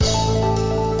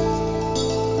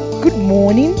Good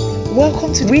morning.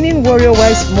 Welcome to Winning Warrior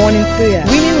Wise Morning Prayer.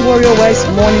 Winning Warrior Wise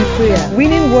Morning Prayer.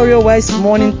 Winning Warrior Wise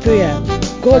Morning Prayer.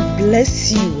 God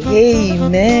bless you.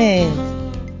 Amen.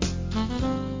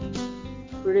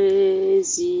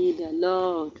 Praise ye the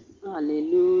Lord.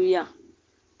 Hallelujah.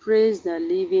 Praise the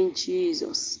living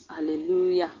Jesus.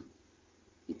 Hallelujah.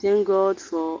 We thank God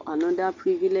for another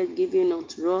privilege given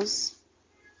unto us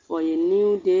for a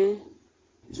new day.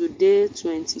 Today,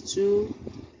 22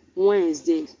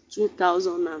 Wednesday,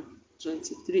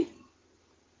 2023.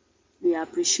 We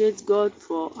appreciate God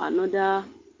for another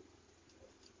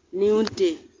new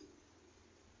day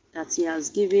that He has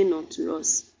given unto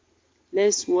us.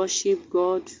 Let's worship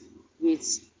God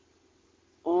with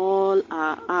all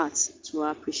our hearts to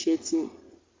appreciate Him.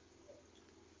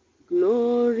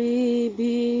 Glory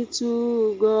be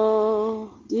to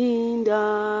God in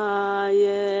the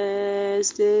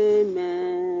highest.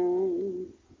 Amen.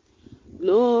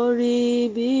 Glory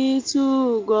be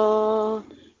to God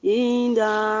in the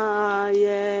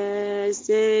highest.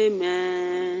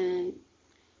 Amen.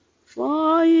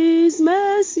 For His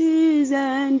mercies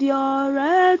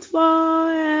endureth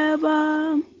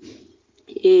forever.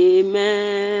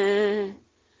 Amen.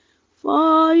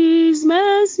 For His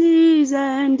mercies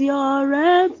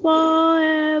endureth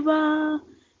forever.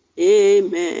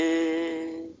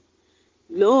 Amen.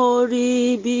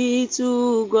 Glory be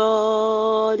to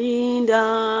God in the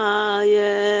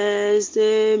highest.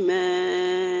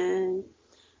 Amen.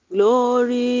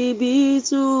 Glory be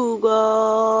to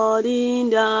God in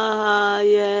the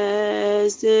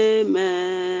highest.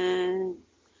 Amen.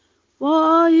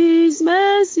 For His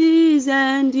mercies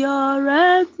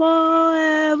endureth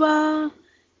forever.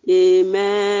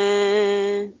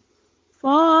 Amen.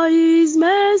 For His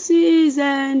mercies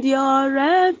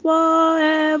endureth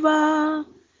forever.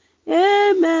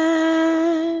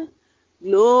 Amen.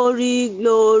 Glory,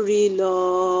 glory,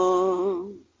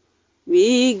 Lord.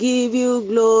 We give you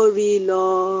glory,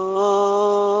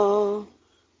 Lord.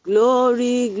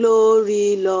 Glory,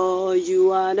 glory, Lord.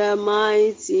 You are the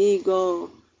mighty God.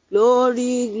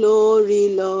 Glory, glory,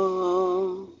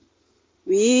 Lord.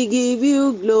 We give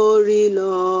you glory,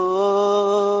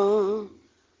 Lord.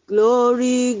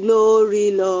 Glory,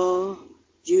 glory, Lord.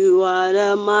 You are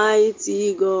the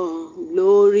mighty God.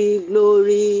 Glory,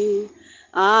 glory.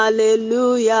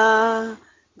 Hallelujah.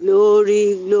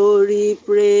 Glory, glory.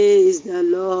 Praise the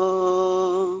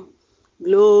Lord.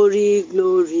 Glory,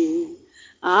 glory.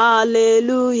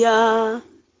 Hallelujah.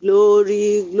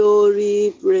 Glory,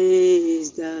 glory.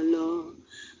 Praise the Lord.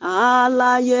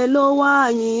 Alààyè ló wá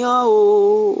yìn ọ́ o,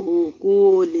 òkú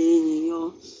ò lè yìn ọ́.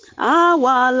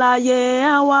 Àwa alààyè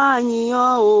á wá yìn ọ́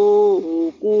o,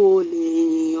 òkú ò lè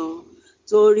yìn ọ́.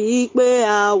 Torí pé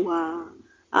àwa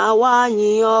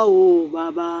yìn ọ́ o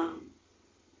bàbá.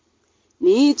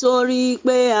 Nítorí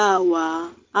pé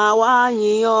àwa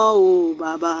yìn ọ́ o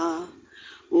bàbá.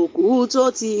 Òkú tó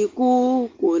ti kú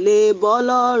kò lè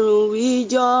bọ́lọ́run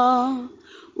wíjọ́.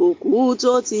 Òkú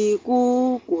tó ti kú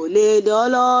kò lè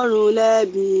dọ́lọ́run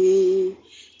lẹ́bi.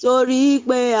 Torí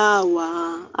pé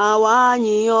àwa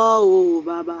yìn ọ́ o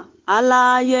bàbá.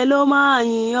 Alààyè ló máa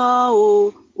yìn ọ́ o,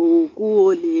 òkú ò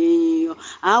lè yìn ọ́.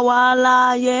 Àwa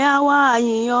alààyè àwa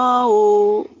yìn ọ́ o,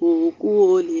 òkú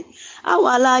ò lè. Àwa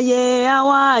alààyè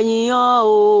àwa yìn ọ́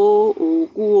o,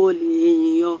 òkú ò lè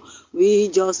yìn ọ́. We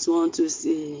just want to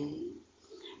say,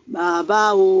 Bàbá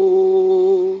o,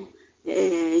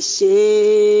 ẹ ṣé.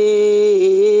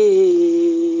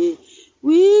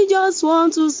 We just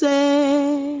want to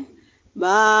say,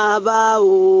 Bàbá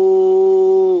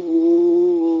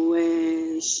o,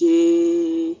 ẹ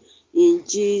ṣé. In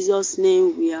Jesus'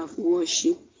 name we have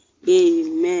worship.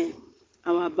 Amen.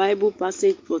 Our Bible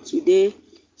passage for today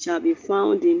shall be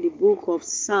found in the book of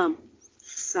Psalm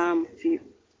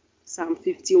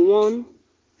 51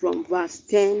 from verse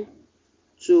 10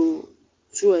 to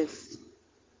 12.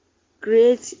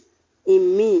 Create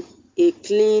in me a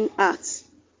clean heart,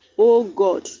 O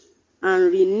God,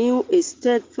 and renew a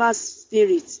steadfast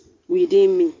spirit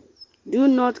within me. Do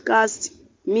not cast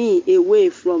me away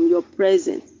from your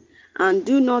presence, and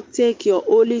do not take your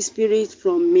Holy Spirit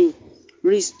from me.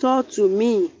 Restore to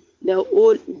me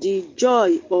the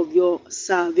joy of your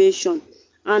salvation,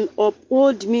 and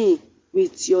uphold me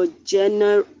with your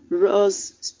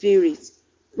generous spirit.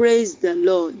 Praise the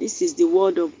Lord. This is the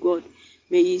word of God.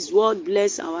 May His word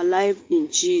bless our life in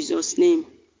Jesus' name.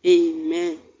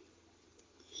 Amen.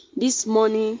 This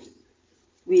morning,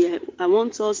 I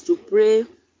want us to pray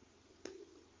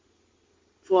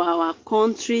for our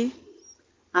country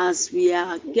as we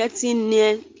are getting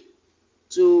near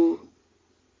to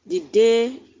the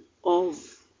day of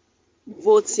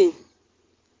voting.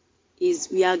 Is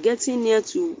we are getting near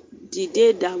to the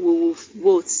day that we will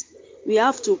vote. We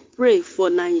have to pray for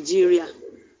Nigeria.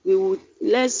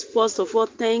 Let's first of all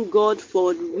thank God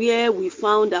for where we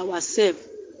found ourselves.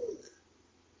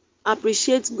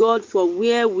 Appreciate God for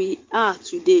where we are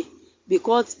today,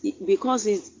 because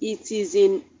it is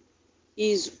in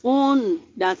His own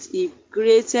that He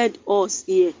created us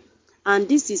here, and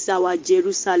this is our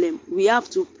Jerusalem. We have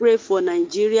to pray for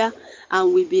Nigeria,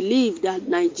 and we believe that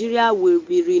Nigeria will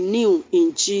be renewed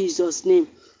in Jesus' name.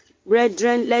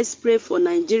 Brethren, let's pray for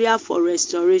Nigeria for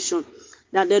restoration,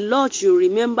 that the Lord should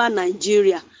remember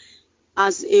Nigeria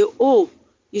as a whole.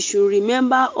 He should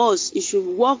remember us. He should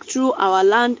walk through our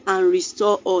land and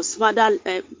restore us. Father,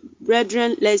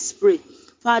 brethren, let's pray.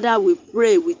 Father, we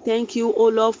pray. We thank you, O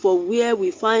Lord, for where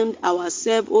we find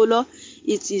ourselves, O Lord.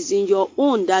 It is in your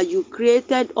own that you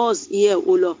created us here, O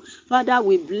Lord. Father,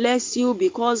 we bless you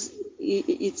because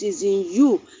it is in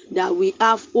you that we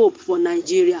have hope for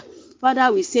Nigeria.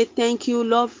 Father, we say thank you,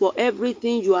 Lord, for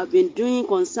everything you have been doing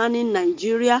concerning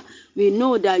Nigeria. We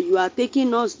know that you are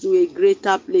taking us to a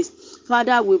greater place.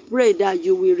 Father, we pray that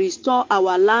you will restore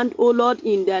our land, O Lord,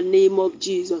 in the name of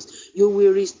Jesus. You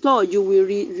will restore, you will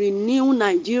renew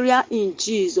Nigeria in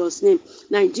Jesus' name.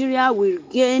 Nigeria will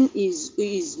gain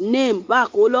his name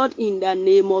back, O Lord, in the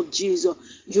name of Jesus.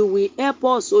 You will help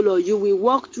us, O Lord. You will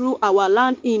walk through our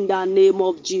land in the name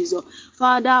of Jesus.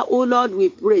 Father, O Lord, we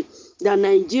pray that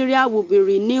Nigeria will be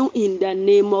renewed in the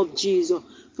name of Jesus.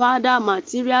 Father,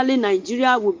 materially,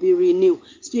 Nigeria will be renewed.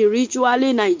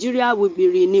 Spiritually, Nigeria will be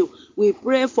renewed. We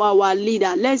pray for our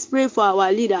leader. Let's pray for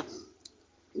our leader,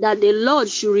 that the Lord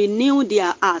should renew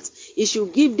their hearts. He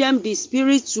should give them the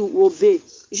spirit to obey.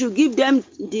 He should give them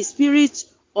the spirit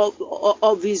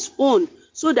of his own,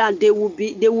 so that they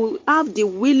will have the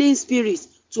willing spirit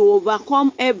to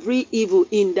overcome every evil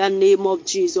in the name of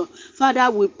Jesus. Father,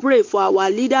 we pray for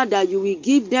our leader that you will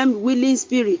give them willing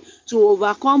spirit to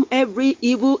overcome every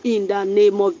evil in the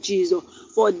name of Jesus.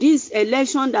 For this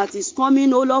election that is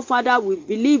coming, O Lord, Father, we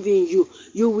believe in you.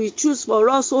 You will choose for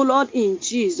us, O Lord, in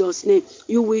Jesus' name.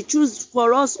 You will choose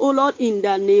for us, O Lord, in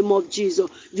the name of Jesus.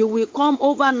 You will come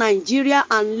over Nigeria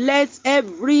and let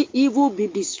every evil be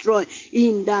destroyed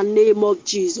in the name of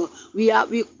Jesus. We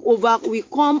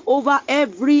come over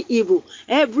every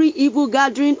evil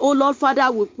gathering, O Lord,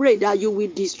 Father, we pray that you will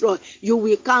destroy, you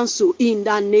will cancel in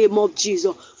the name of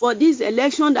Jesus. For this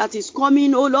election that is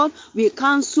coming, O Lord, we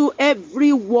cancel every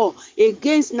war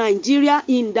against Nigeria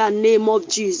in the name of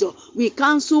Jesus. We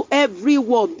cancel every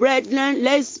war. Brethren,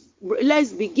 let's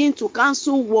begin to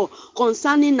cancel war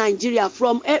concerning Nigeria.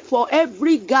 For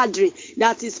every gathering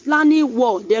that is planning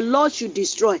war, the Lord should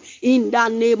destroy in the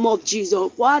name of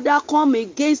Jesus. Father,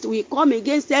 we come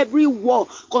against every war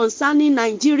concerning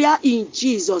Nigeria in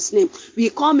Jesus' name. We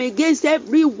come against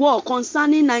every war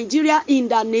concerning Nigeria in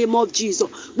the name of Jesus.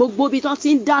 Gbogbo bí tán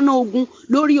ti ń dáná ogun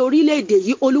lórí orílẹ̀-èdè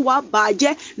yìí, Olúwa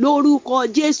bàjẹ́ lórúkọ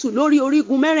Jésù. Lórí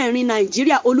orígun mẹ́rẹ̀ẹ̀rin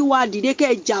Nàìjíríà, Olúwa dìde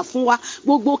kẹ́ jà fún wa.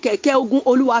 Gbogbo kẹ̀kẹ́ ogun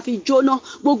Olúwa fi jóná.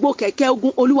 Gbogbo kẹ̀kẹ́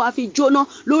ogun Olúwa fi jóná.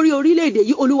 Lórí orílẹ̀-èdè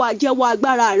yìí, Olúwa jẹ́wọ́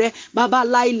agbára rẹ̀. Bàbá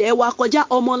la ilẹ̀ wa kọjá,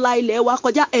 ọmọ la ilẹ̀ wa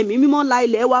kọjá, ẹ̀mí mímọ́ la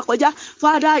ilẹ̀ wa kọjá.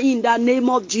 Father, in the name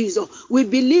of Jesus, we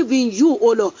believe in you,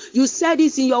 O Lord. You said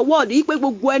it in your word. Pé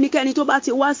gbogbo ẹnikẹ́ni tó bá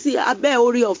ti wá sí abẹ́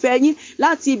orí ọ̀fẹ́ yín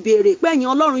láti béèrè pé ẹ̀yin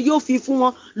Ọlọ́run yóò fi fún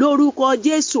wọn. Lórúkọ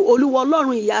Jésù, Olúwa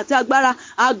Ọlọ́run ìyè àti agbára,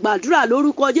 a gbàdúrà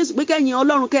lórúkọ Jésù pé kẹ́yin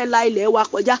Ọlọ́run kẹ́ la ilẹ̀ wa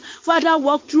kọjá. Father,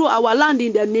 walk through our land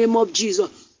in the name of Jesus.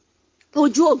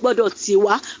 Ojú ò gbọdọ̀ tì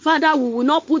wá. Father, we will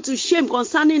not put to shame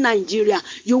concerning Nigeria.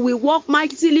 You will work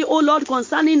mightily, O Lord,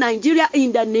 concerning Nigeria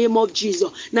in the name of Jesus.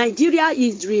 Nigeria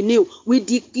is renewed. We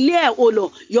declare, O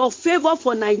Lord, your favor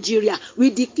for Nigeria. We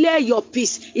declare your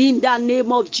peace in the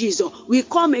name of Jesus. We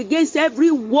come against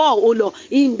every war, O Lord,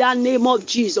 in the name of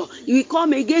Jesus. We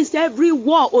come against every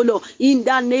war, O Lord, in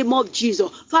the name of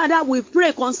Jesus. Father, we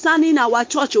pray concerning our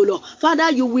church, O Lord.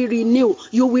 Father, you will renew.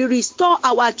 You will restore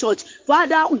our church.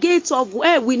 Father, gates of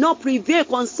hell will not prevail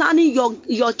concerning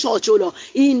your church, O Lord,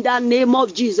 in the name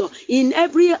of Jesus. In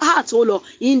every heart, O Lord,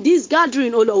 in this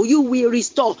gathering, O Lord, you will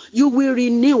restore, you will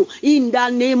renew in the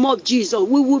name of Jesus.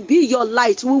 We will be your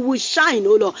light, we will shine,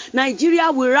 O Lord.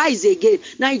 Nigeria will rise again,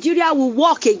 Nigeria will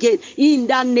walk again in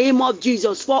the name of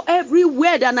Jesus. For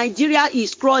everywhere that Nigeria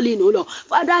is crawling, O Lord,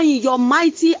 Father, in your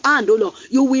mighty hand, O Lord,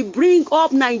 you will bring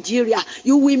up Nigeria,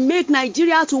 you will make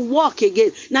Nigeria to walk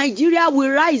again. Nigeria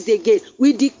will rise again. name.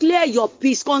 We declare your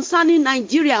peace concerning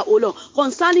Nigeria, O Lord,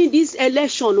 concerning this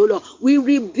election, O Lord. We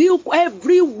rebuke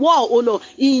every war, O Lord,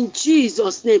 in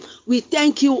Jesus' name. We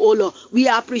thank you, O Lord. We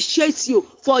appreciate you,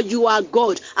 for you are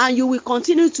God, and you will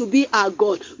continue to be our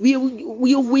God. We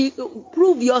will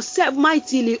prove yourself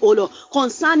mightily, O Lord,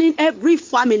 concerning every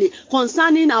family,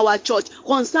 concerning our church,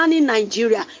 concerning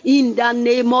Nigeria, in the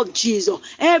name of Jesus.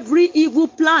 Every evil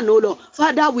plan, O Lord,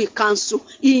 Father, we cancel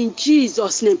in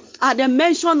Jesus' name. At the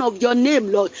mention of your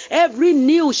name, Lord, every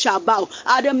knee shall bow.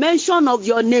 At the mention of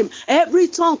your name, every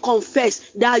tongue confess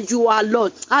that you are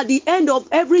Lord. At the end of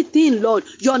everything, Lord,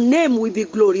 your name will be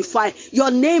glorified.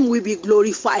 Your name will be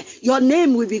glorified. Your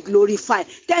name will be glorified.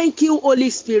 Thank you, Holy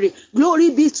Spirit. Glory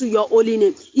be to your holy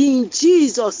name. In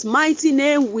Jesus' mighty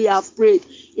name we have prayed.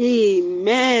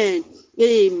 Amen.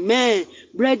 Amen.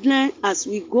 Brethren, as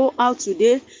we go out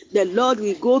today, the Lord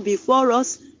will go before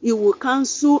us. He will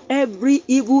cancel every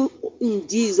evil in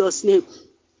Jesus' name.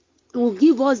 He will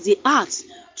give us the heart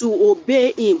to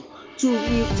obey him. He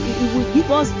will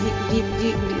give us the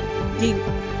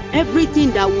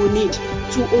everything that we need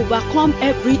to overcome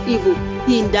every evil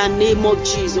in the name of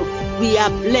Jesus. We are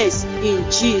blessed in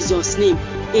Jesus' name.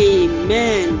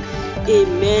 Amen.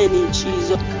 Amen in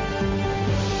Jesus.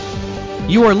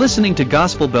 You are listening to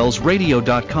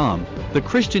GospelBellsRadio.com, the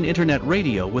Christian internet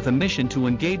radio with a mission to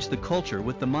engage the culture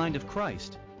with the mind of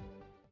Christ.